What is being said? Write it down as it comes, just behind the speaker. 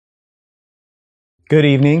Good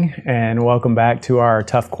evening and welcome back to our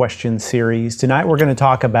Tough Questions series. Tonight we're going to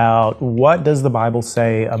talk about what does the Bible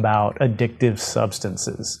say about addictive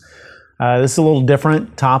substances. This is a little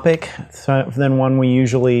different topic than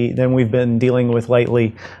we've been dealing with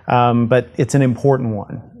lately, but it's an important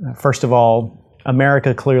one. First of all,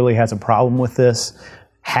 America clearly has a problem with this.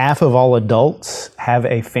 Half of all adults have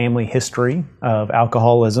a family history of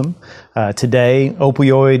alcoholism. Today,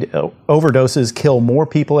 opioid overdoses kill more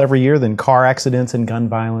people every year than car accidents and gun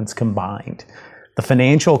violence combined. The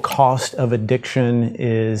financial cost of addiction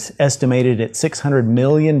is estimated at $600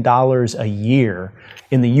 million a year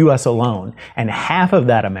in the U.S. alone, and half of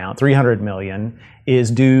that amount, $300 million,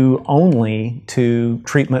 is due only to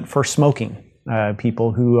treatment for smoking,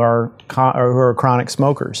 people who are chronic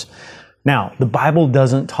smokers. Now, the Bible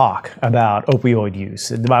doesn't talk about opioid use.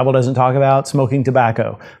 The Bible doesn't talk about smoking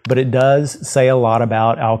tobacco, but it does say a lot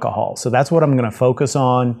about alcohol. So that's what I'm going to focus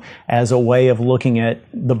on as a way of looking at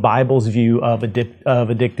the Bible's view of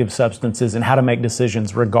addictive substances and how to make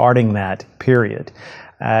decisions regarding that period.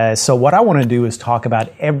 So what I want to do is talk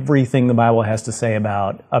about everything the Bible has to say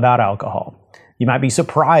about alcohol. You might be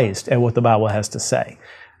surprised at what the Bible has to say.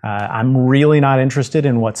 I'm really not interested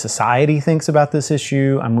in what society thinks about this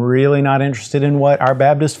issue. I'm really not interested in what our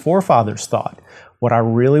Baptist forefathers thought. What I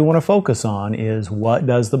really want to focus on is what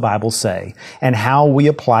does the Bible say and how we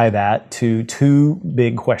apply that to two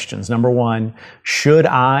big questions. Number one, should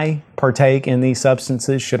I partake in these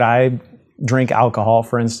substances? Should I drink alcohol,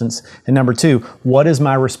 for instance? And number two, what is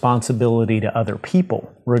my responsibility to other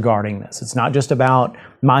people regarding this? It's not just about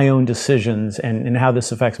my own decisions and how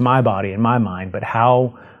this affects my body and my mind, but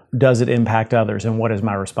how does it impact others and what is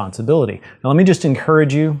my responsibility? Now, let me just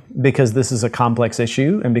encourage you, because this is a complex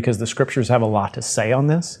issue and because the scriptures have a lot to say on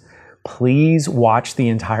this, please watch the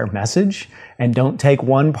entire message and don't take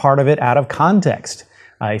one part of it out of context.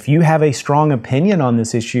 If you have a strong opinion on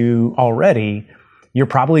this issue already, you're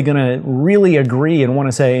probably going to really agree and want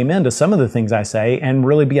to say amen to some of the things I say and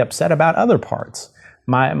really be upset about other parts.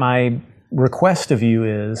 My request of you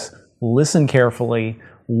is listen carefully,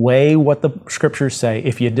 weigh what the scriptures say.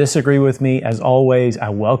 If you disagree with me, as always, I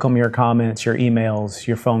welcome your comments, your emails,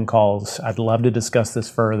 your phone calls. I'd love to discuss this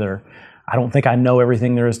further. I don't think I know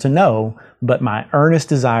everything there is to know, but my earnest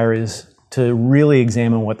desire is to really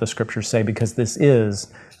examine what the scriptures say because this is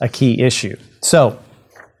a key issue. So,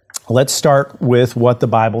 let's start with what the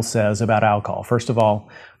Bible says about alcohol. First of all,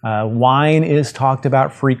 wine is talked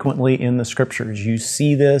about frequently in the scriptures. You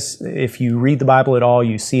see this, if you read the Bible at all,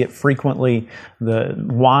 you see it frequently. The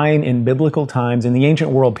wine in biblical times, in the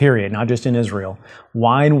ancient world period, not just in Israel,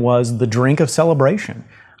 wine was the drink of celebration.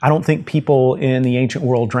 I don't think people in the ancient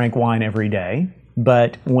world drank wine every day,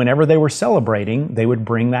 but whenever they were celebrating, they would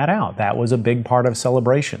bring that out. That was a big part of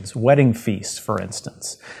celebrations. Wedding feasts, for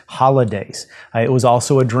instance, holidays. It was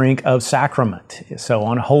also a drink of sacrament. So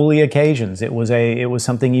on holy occasions, it was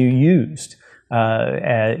something you used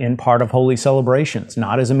in part of holy celebrations,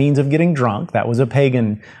 not as a means of getting drunk. That was a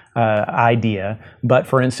pagan idea. But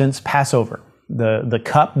for instance, Passover, the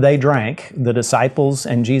cup they drank, the disciples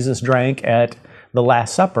and Jesus drank at the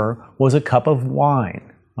Last Supper, was a cup of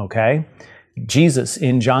wine. Okay? Jesus,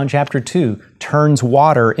 in John chapter 2, turns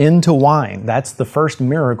water into wine. That's the first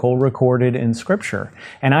miracle recorded in Scripture.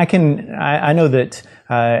 And I know that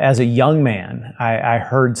as a young man, I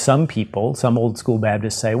heard some people, some old school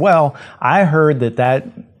Baptists say, well, I heard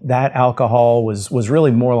that alcohol was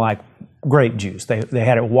really more like grape juice. They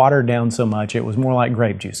had it watered down so much, it was more like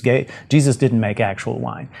grape juice. Jesus didn't make actual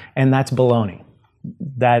wine. And that's baloney.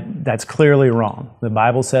 That's clearly wrong. The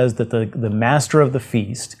Bible says that the master of the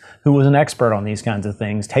feast, who was an expert on these kinds of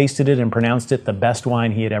things, tasted it and pronounced it the best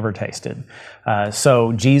wine he had ever tasted.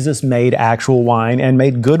 So Jesus made actual wine and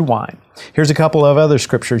made good wine. Here's a couple of other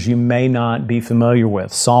scriptures you may not be familiar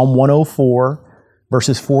with. Psalm 104,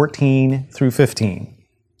 verses 14 through 15.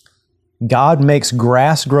 God makes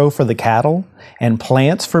grass grow for the cattle and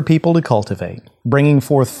plants for people to cultivate, bringing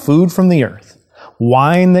forth food from the earth.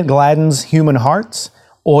 Wine that gladdens human hearts,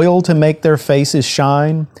 oil to make their faces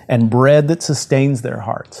shine, and bread that sustains their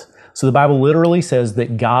hearts. So the Bible literally says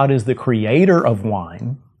that God is the creator of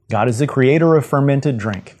wine. God is the creator of fermented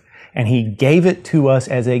drink. And He gave it to us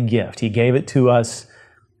as a gift. He gave it to us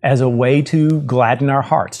as a way to gladden our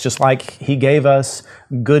hearts, just like He gave us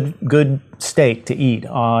good steak to eat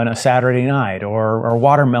on a Saturday night, or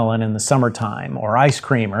watermelon in the summertime, or ice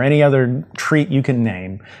cream, or any other treat you can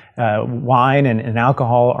name. Wine and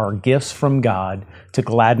alcohol are gifts from God to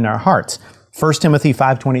gladden our hearts. 1 Timothy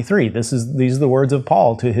 5:23, these are the words of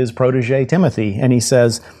Paul to his protege Timothy, and he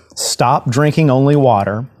says, "Stop drinking only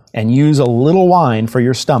water and use a little wine for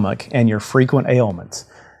your stomach and your frequent ailments."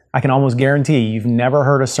 I can almost guarantee you've never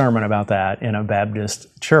heard a sermon about that in a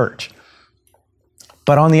Baptist church.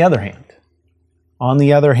 But on the other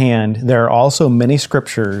hand, there are also many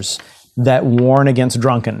scriptures that warn against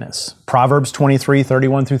drunkenness. Proverbs 23,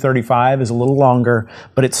 31 through 35 is a little longer,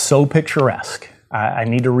 but it's so picturesque. I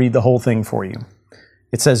need to read the whole thing for you.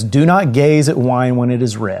 It says, "Do not gaze at wine when it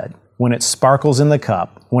is red, when it sparkles in the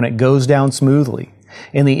cup, when it goes down smoothly.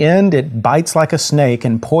 In the end, it bites like a snake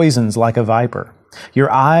and poisons like a viper.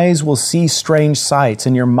 Your eyes will see strange sights,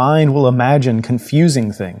 and your mind will imagine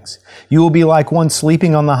confusing things. You will be like one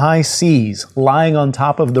sleeping on the high seas, lying on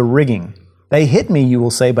top of the rigging. They hit me, you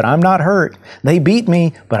will say, but I'm not hurt. They beat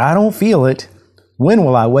me, but I don't feel it. When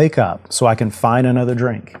will I wake up so I can find another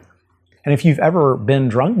drink?" And if you've ever been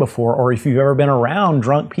drunk before, or if you've ever been around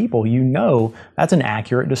drunk people, you know that's an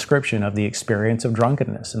accurate description of the experience of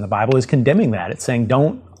drunkenness. And the Bible is condemning that. It's saying,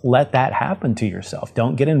 don't let that happen to yourself.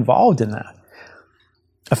 Don't get involved in that.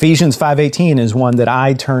 Ephesians 5:18 is one that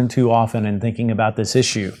I turn to often in thinking about this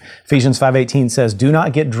issue. Ephesians 5:18 says, "Do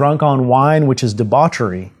not get drunk on wine, which is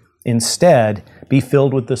debauchery. Instead, be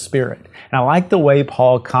filled with the Spirit." And I like the way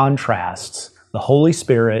Paul contrasts the Holy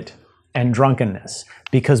Spirit and drunkenness,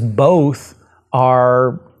 because both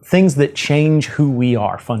are things that change who we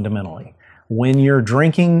are fundamentally. When you're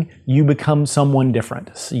drinking, you become someone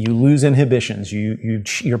different. So you lose inhibitions.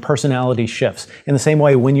 Your personality shifts. In the same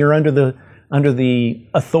way, when you're under the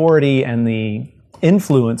authority and the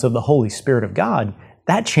influence of the Holy Spirit of God,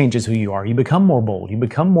 that changes who you are. You become more bold. You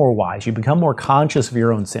become more wise. You become more conscious of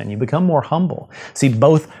your own sin. You become more humble. See,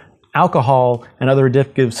 both alcohol and other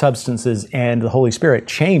addictive substances and the Holy Spirit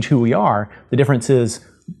change who we are. The difference is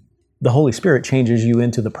the Holy Spirit changes you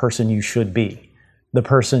into the person you should be, the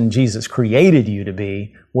person Jesus created you to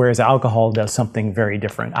be, whereas alcohol does something very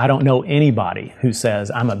different. I don't know anybody who says,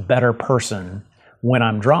 "I'm a better person when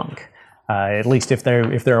I'm drunk." At least if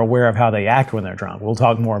they're aware of how they act when they're drunk. We'll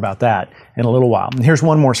talk more about that in a little while. And here's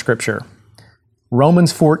one more scripture.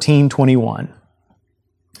 Romans 14:21.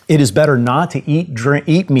 "It is better not to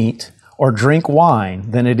eat meat or drink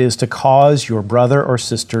wine than it is to cause your brother or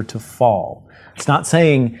sister to fall." It's not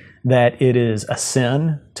saying that it is a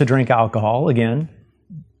sin to drink alcohol. Again,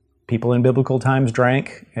 people in biblical times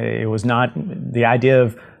drank. It was not the idea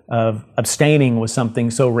of abstaining was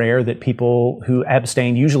something so rare that people who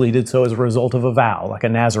abstained usually did so as a result of a vow, like a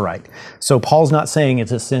Nazirite. So Paul's not saying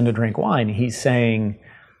it's a sin to drink wine. He's saying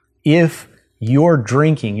if your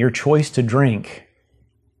drinking, your choice to drink,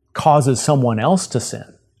 causes someone else to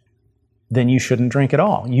sin, then you shouldn't drink at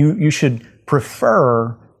all. You should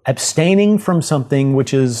prefer abstaining from something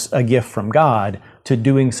which is a gift from God to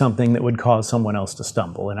doing something that would cause someone else to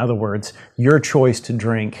stumble. In other words, your choice to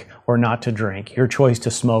drink or not to drink, your choice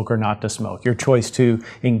to smoke or not to smoke, your choice to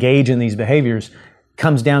engage in these behaviors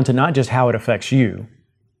comes down to not just how it affects you.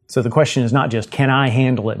 So the question is not just, can I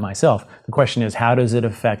handle it myself? The question is, how does it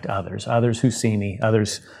affect others who see me,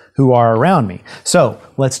 others who are around me? So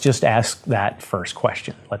let's just ask that first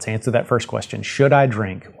question. Let's answer that first question. Should I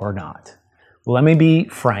drink or not? Well, let me be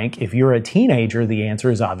frank. If you're a teenager, the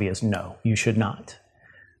answer is obvious. No, you should not.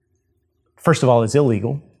 First of all, it's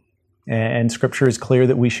illegal. And Scripture is clear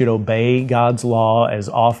that we should obey God's law as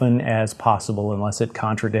often as possible unless it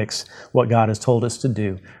contradicts what God has told us to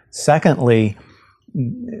do. Secondly,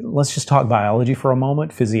 let's just talk biology for a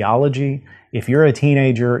moment, physiology. If you're a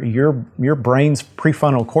teenager, your brain's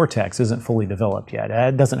prefrontal cortex isn't fully developed yet.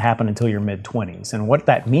 That doesn't happen until your mid-20s. And what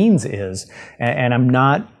that means is, and I'm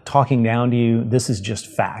not talking down to you, this is just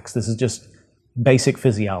facts. This is just basic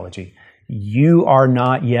physiology. You are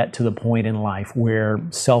not yet to the point in life where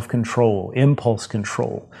self-control, impulse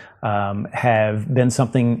control have been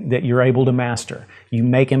something that you're able to master. You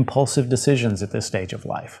make impulsive decisions at this stage of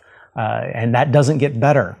life. And that doesn't get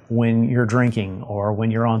better when you're drinking or when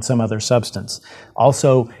you're on some other substance.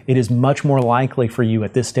 Also, it is much more likely for you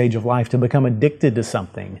at this stage of life to become addicted to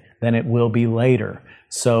something than it will be later.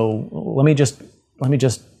 So let me just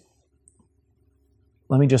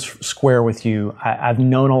square with you. I've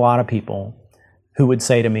known a lot of people who would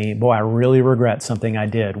say to me, boy, I really regret something I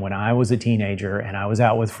did when I was a teenager and I was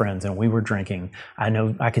out with friends and we were drinking. I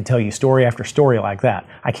know I could tell you story after story like that.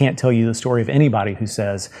 I can't tell you the story of anybody who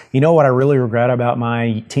says, you know what I really regret about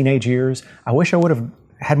my teenage years? I wish I would have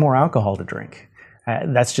had more alcohol to drink.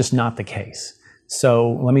 That's just not the case.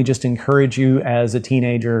 So let me just encourage you as a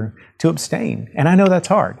teenager to abstain. And I know that's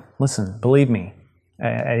hard. Listen, believe me,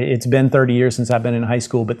 It's been 30 years since I've been in high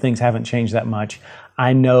school, but things haven't changed that much.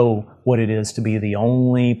 I know what it is to be the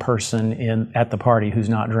only person at the party who's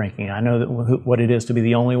not drinking. I know what it is to be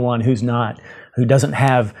the only one who doesn't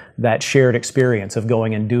have that shared experience of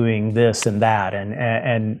going and doing this and that.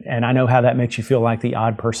 And I know how that makes you feel like the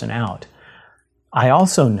odd person out. I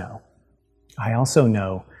also know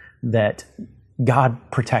that God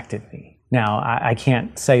protected me. Now, I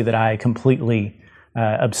can't say that I completely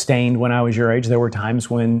abstained when I was your age. There were times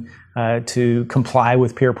when to comply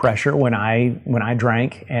with peer pressure when I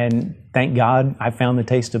drank, and thank God I found the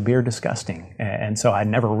taste of beer disgusting, and so I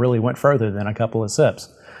never really went further than a couple of sips.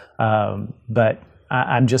 But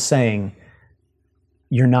I'm just saying,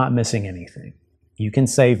 you're not missing anything. You can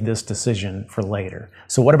save this decision for later.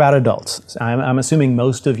 So what about adults? I'm assuming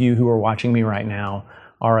most of you who are watching me right now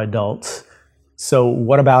are adults. So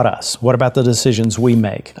what about us? What about the decisions we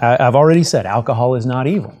make? I've already said alcohol is not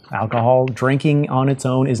evil. Alcohol, drinking on its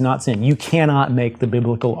own is not sin. You cannot make the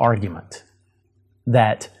biblical argument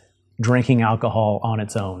that drinking alcohol on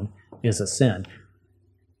its own is a sin.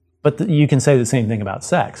 But you can say the same thing about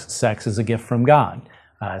sex. Sex is a gift from God.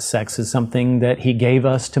 Sex is something that He gave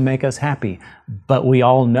us to make us happy. But we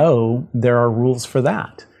all know there are rules for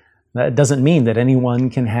that. That doesn't mean that anyone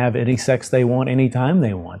can have any sex they want anytime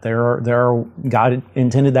they want. God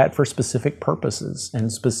intended that for specific purposes and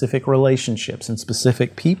specific relationships and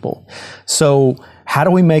specific people. So how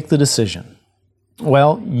do we make the decision?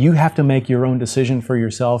 Well, you have to make your own decision for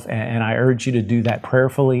yourself, and I urge you to do that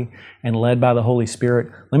prayerfully and led by the Holy Spirit.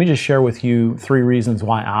 Let me just share with you 3 reasons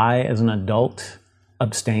why I, as an adult,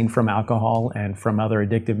 abstain from alcohol and from other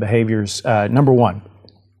addictive behaviors. Number 1,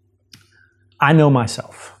 I know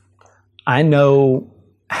myself. I know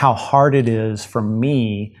how hard it is for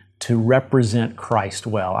me to represent Christ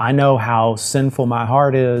well. I know how sinful my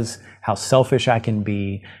heart is, how selfish I can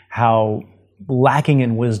be, how lacking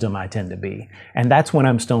in wisdom I tend to be. And that's when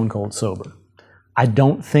I'm stone cold sober. I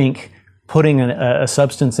don't think putting a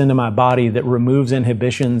substance into my body that removes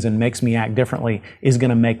inhibitions and makes me act differently is going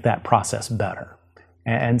to make that process better.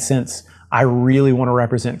 And since I really want to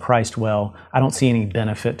represent Christ well, I don't see any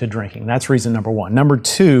benefit to drinking. That's reason number 1. Number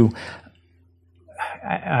 2,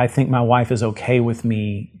 I think my wife is okay with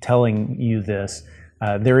me telling you this.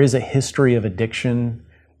 There is a history of addiction,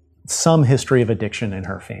 some history of addiction in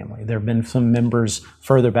her family. There have been some members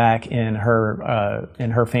further back in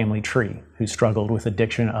her family tree who struggled with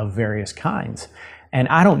addiction of various kinds. And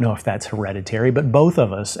I don't know if that's hereditary, but both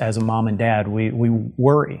of us as a mom and dad, we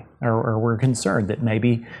worry or we're concerned that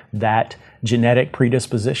maybe that genetic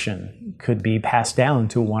predisposition could be passed down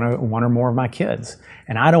to one or more of my kids.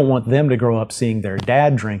 And I don't want them to grow up seeing their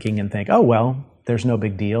dad drinking and think, oh, well, there's no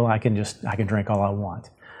big deal. I can drink all I want.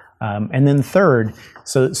 And then third,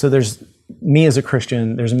 so there's me as a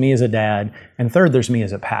Christian, there's me as a dad, and third, there's me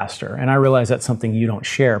as a pastor. And I realize that's something you don't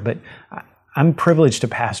share, but I'm privileged to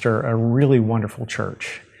pastor a really wonderful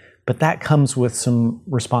church, but that comes with some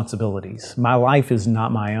responsibilities. My life is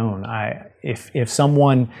not my own. If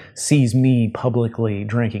someone sees me publicly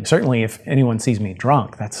drinking, certainly if anyone sees me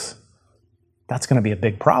drunk, that's going to be a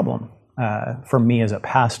big problem for me as a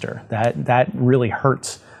pastor. That really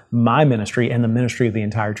hurts my ministry and the ministry of the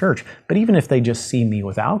entire church. But even if they just see me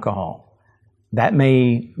with alcohol, that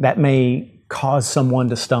may cause someone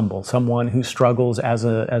to stumble, someone who struggles as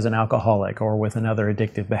an alcoholic or with another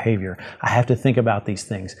addictive behavior. I have to think about these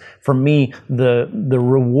things. For me, the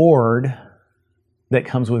reward that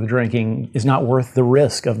comes with drinking is not worth the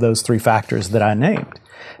risk of those 3 factors that I named.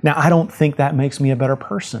 Now, I don't think that makes me a better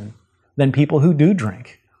person than people who do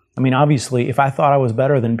drink. I mean, obviously, if I thought I was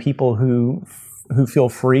better than people who feel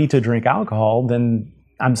free to drink alcohol, then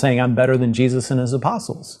I'm saying I'm better than Jesus and His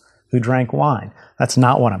apostles who drank wine. That's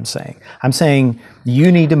not what I'm saying. I'm saying you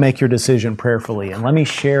need to make your decision prayerfully. And let me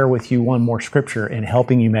share with you one more scripture in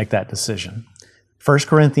helping you make that decision. 1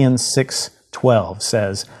 Corinthians 6:12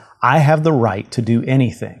 says, I have the right to do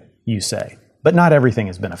anything, you say, but not everything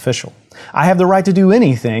is beneficial. I have the right to do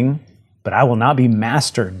anything, but I will not be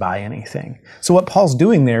mastered by anything. So what Paul's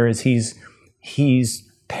doing there is he's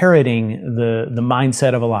parroting the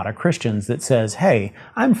mindset of a lot of Christians that says, hey,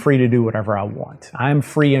 I'm free to do whatever I want. I'm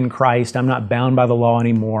free in Christ. I'm not bound by the law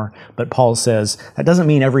anymore. But Paul says, that doesn't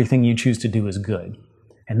mean everything you choose to do is good.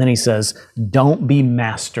 And then he says, don't be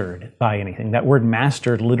mastered by anything. That word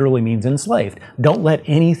mastered literally means enslaved. Don't let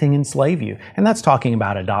anything enslave you. And that's talking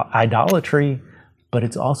about idolatry, but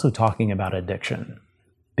it's also talking about addiction.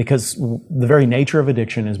 Because the very nature of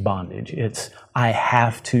addiction is bondage. It's, I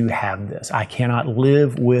have to have this. I cannot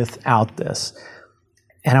live without this.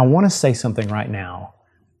 And I want to say something right now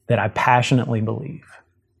that I passionately believe.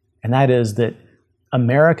 And that is that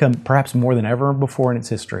America, perhaps more than ever before in its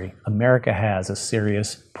history, America has a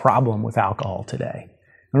serious problem with alcohol today.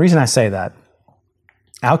 The reason I say that,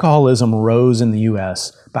 alcoholism rose in the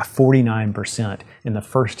U.S. by 49% in the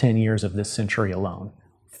first 10 years of this century alone.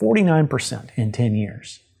 49% in 10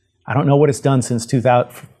 years. I don't know what it's done since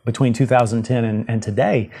between 2010 and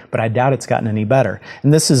today, but I doubt it's gotten any better.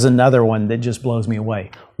 And this is another one that just blows me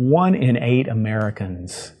away. 1 in 8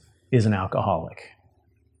 Americans is an alcoholic.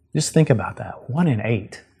 Just think about that. 1 in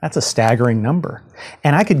 8. That's a staggering number.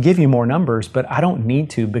 And I could give you more numbers, but I don't need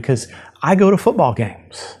to because I go to football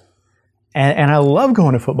games. And I love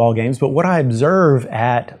going to football games, but what I observe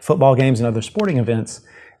at football games and other sporting events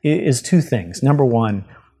is 2 things. Number one,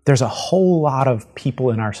 there's a whole lot of people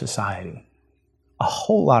in our society, a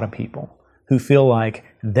whole lot of people who feel like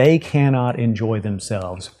they cannot enjoy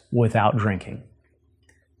themselves without drinking.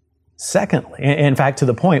 Secondly, in fact, to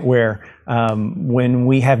the point where when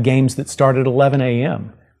we have games that start at 11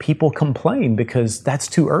 a.m., people complain because that's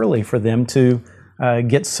too early for them to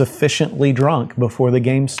get sufficiently drunk before the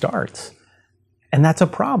game starts. And that's a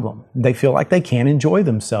problem. They feel like they can't enjoy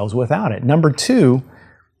themselves without it. Number 2,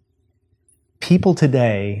 people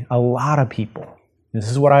today, a lot of people, this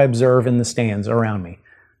is what I observe in the stands around me,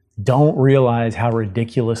 don't realize how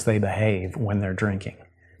ridiculous they behave when they're drinking.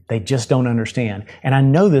 They just don't understand. And I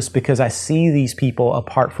know this because I see these people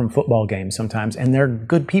apart from football games sometimes, and they're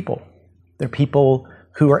good people. They're people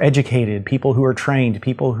who are educated, people who are trained,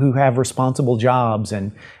 people who have responsible jobs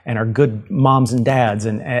and are good moms and dads.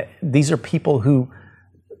 And these are people who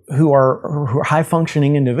are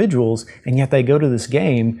high-functioning individuals, and yet they go to this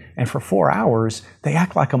game, and for 4 hours, they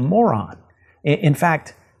act like a moron. In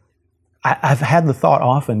fact, I've had the thought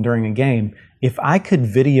often during a game, if I could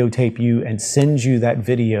videotape you and send you that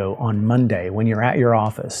video on Monday when you're at your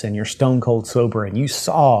office and you're stone cold sober and you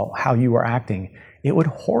saw how you were acting, it would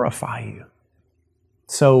horrify you.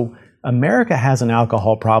 So America has an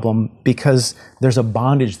alcohol problem because there's a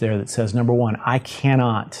bondage there that says, number one, I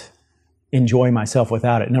cannot enjoy myself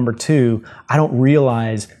without it. Number 2, I don't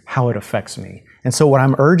realize how it affects me. And so what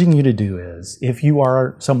I'm urging you to do is, if you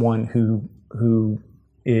are someone who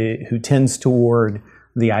tends toward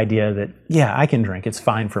the idea that, yeah, I can drink, it's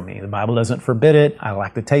fine for me. The Bible doesn't forbid it. I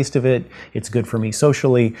like the taste of it. It's good for me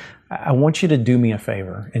socially. I want you to do me a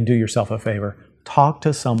favor and do yourself a favor. Talk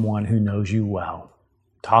to someone who knows you well.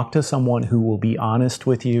 Talk to someone who will be honest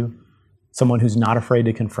with you, someone who's not afraid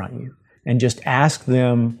to confront you, and just ask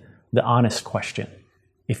them the honest question.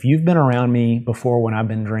 If you've been around me before when I've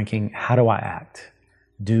been drinking, how do I act?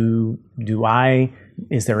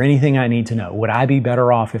 Is there anything I need to know? Would I be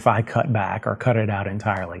better off if I cut back or cut it out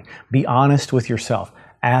entirely? Be honest with yourself.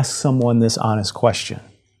 Ask someone this honest question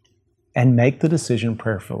and make the decision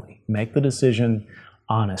prayerfully. Make the decision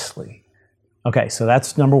honestly. Okay, so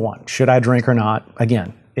that's number 1. Should I drink or not?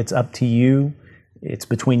 Again, it's up to you. It's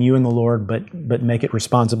between you and the Lord, but make it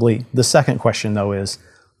responsibly. The second question, though, is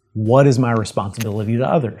what is my responsibility to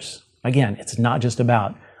others? Again, it's not just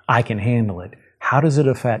about I can handle it. How does it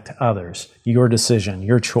affect others? Your decision,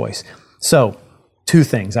 your choice. So, 2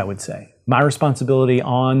 things I would say. My responsibility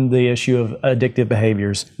on the issue of addictive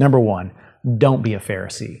behaviors. Number 1, don't be a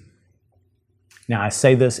Pharisee. Now, I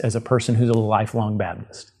say this as a person who's a lifelong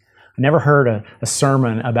Baptist. I never heard a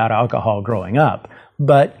sermon about alcohol growing up,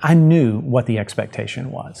 but I knew what the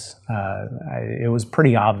expectation was. It was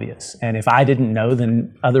pretty obvious. And if I didn't know,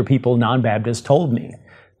 then other people, non-Baptists, told me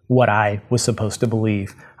what I was supposed to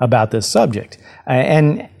believe about this subject.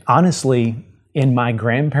 And honestly, in my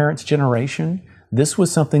grandparents' generation, this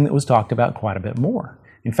was something that was talked about quite a bit more.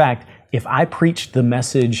 In fact, if I preached the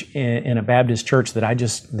message in a Baptist church that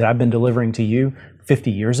I've been delivering to you 50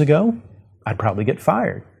 years ago, I'd probably get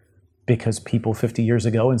fired, because people 50 years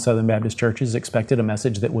ago in Southern Baptist churches expected a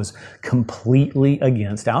message that was completely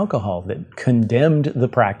against alcohol, that condemned the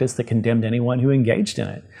practice, that condemned anyone who engaged in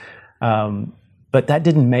it. But that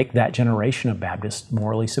didn't make that generation of Baptists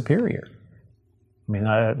morally superior. I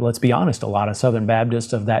mean, let's be honest, a lot of Southern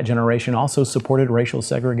Baptists of that generation also supported racial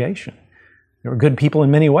segregation. They were good people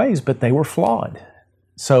in many ways, but they were flawed.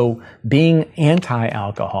 So being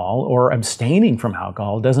anti-alcohol or abstaining from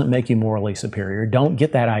alcohol doesn't make you morally superior. Don't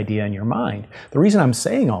get that idea in your mind. The reason I'm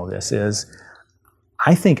saying all this is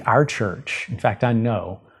I think our church, in fact, I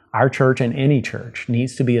know our church and any church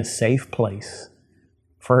needs to be a safe place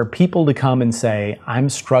for people to come and say, I'm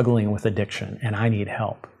struggling with addiction and I need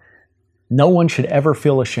help. No one should ever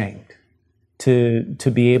feel ashamed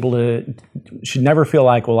to be able to, should never feel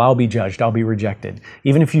like, well, I'll be judged, I'll be rejected.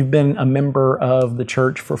 Even if you've been a member of the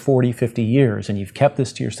church for 40, 50 years and you've kept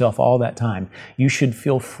this to yourself all that time, you should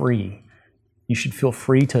feel free. You should feel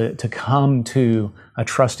free to come to a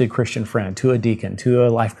trusted Christian friend, to a deacon, to a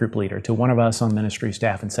life group leader, to one of us on ministry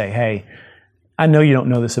staff and say, hey, I know you don't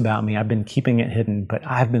know this about me. I've been keeping it hidden, but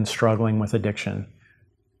I've been struggling with addiction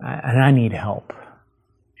and I need help.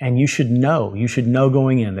 And you should know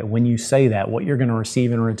going in that when you say that, what you're going to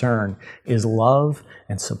receive in return is love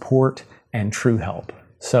and support and true help.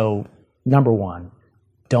 So, number one,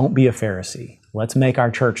 don't be a Pharisee. Let's make our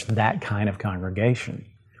church that kind of congregation.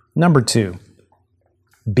 Number two,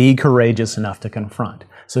 be courageous enough to confront.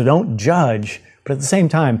 So don't judge, but at the same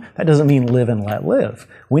time, that doesn't mean live and let live.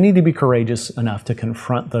 We need to be courageous enough to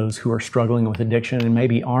confront those who are struggling with addiction and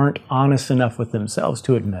maybe aren't honest enough with themselves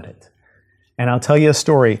to admit it. And I'll tell you a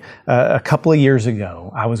story. A couple of years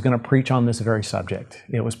ago, I was going to preach on this very subject.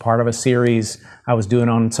 It was part of a series I was doing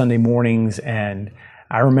on Sunday mornings, and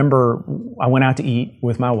I remember I went out to eat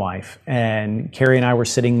with my wife, and Carrie and I were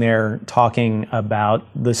sitting there talking about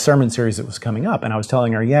the sermon series that was coming up, and I was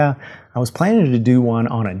telling her, yeah, I was planning to do one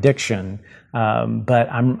on addiction,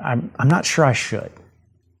 but I'm not sure I should.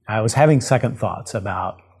 I was having second thoughts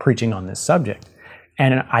about preaching on this subject.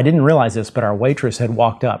 And I didn't realize this, but our waitress had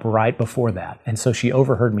walked up right before that. And so she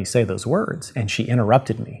overheard me say those words, and she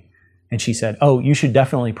interrupted me. And she said, oh, you should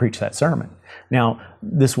definitely preach that sermon. Now,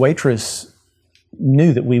 this waitress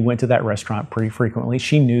knew that we went to that restaurant pretty frequently.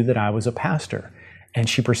 She knew that I was a pastor. And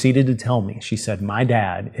she proceeded to tell me, she said, my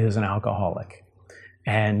dad is an alcoholic.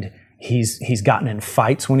 And he's gotten in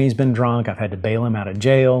fights when he's been drunk. I've had to bail him out of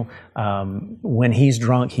jail. When he's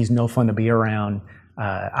drunk, he's no fun to be around.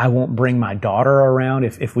 I won't bring my daughter around.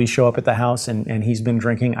 If we show up at the house and he's been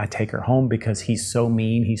drinking, I take her home because he's so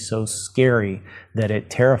mean, he's so scary that it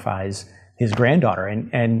terrifies his granddaughter.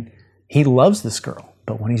 And he loves this girl,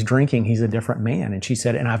 but when he's drinking, he's a different man. And she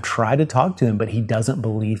said, and I've tried to talk to him, but he doesn't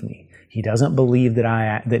believe me. He doesn't believe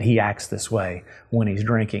that he acts this way when he's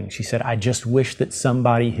drinking. She said, I just wish that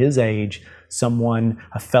somebody his age,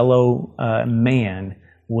 a fellow man,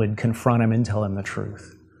 would confront him and tell him the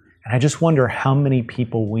truth. And I just wonder how many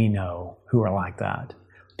people we know who are like that.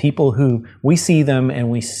 People who we see them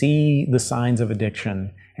and we see the signs of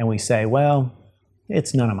addiction and we say, well,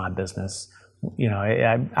 it's none of my business. You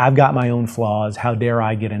know, I've got my own flaws. How dare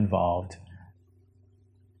I get involved?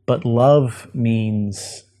 But love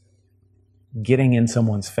means getting in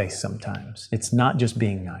someone's face sometimes. It's not just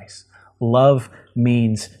being nice. Love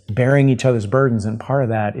means bearing each other's burdens, and part of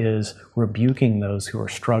that is rebuking those who are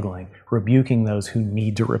struggling, rebuking those who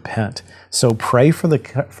need to repent. So pray for the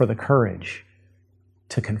courage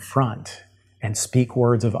to confront and speak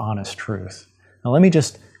words of honest truth. Now let me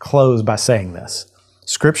just close by saying this.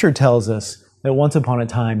 Scripture tells us that once upon a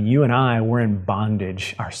time, you and I were in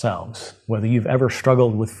bondage ourselves. Whether you've ever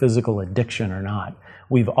struggled with physical addiction or not,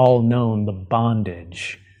 we've all known the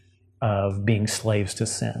bondage of being slaves to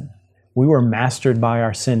sin. We were mastered by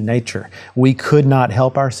our sin nature. We could not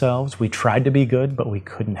help ourselves. We tried to be good, but we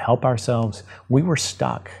couldn't help ourselves. We were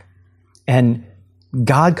stuck. And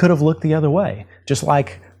God could have looked the other way, just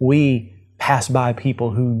like we pass by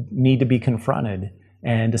people who need to be confronted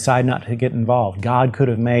and decide not to get involved. God could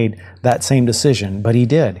have made that same decision, but He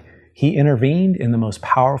did. He intervened in the most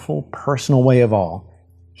powerful, personal way of all.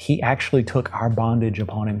 He actually took our bondage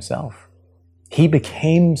upon Himself. He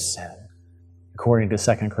became sin. According to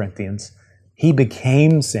 2 Corinthians, He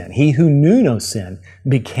became sin. He who knew no sin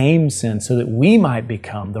became sin so that we might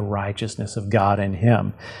become the righteousness of God in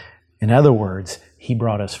Him. In other words, He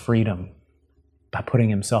brought us freedom by putting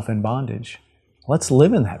Himself in bondage. Let's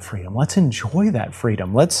live in that freedom. Let's enjoy that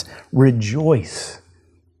freedom. Let's rejoice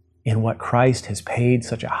in what Christ has paid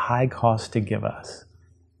such a high cost to give us.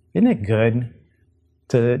 Isn't it good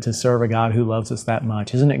to serve a God who loves us that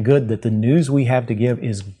much? Isn't it good that the news we have to give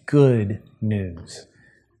is good news?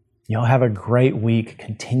 Y'all have a great week.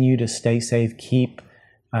 Continue to stay safe. Keep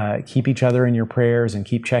each other in your prayers and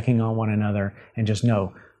keep checking on one another. And just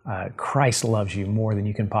know Christ loves you more than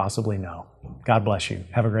you can possibly know. God bless you.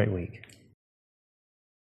 Have a great week.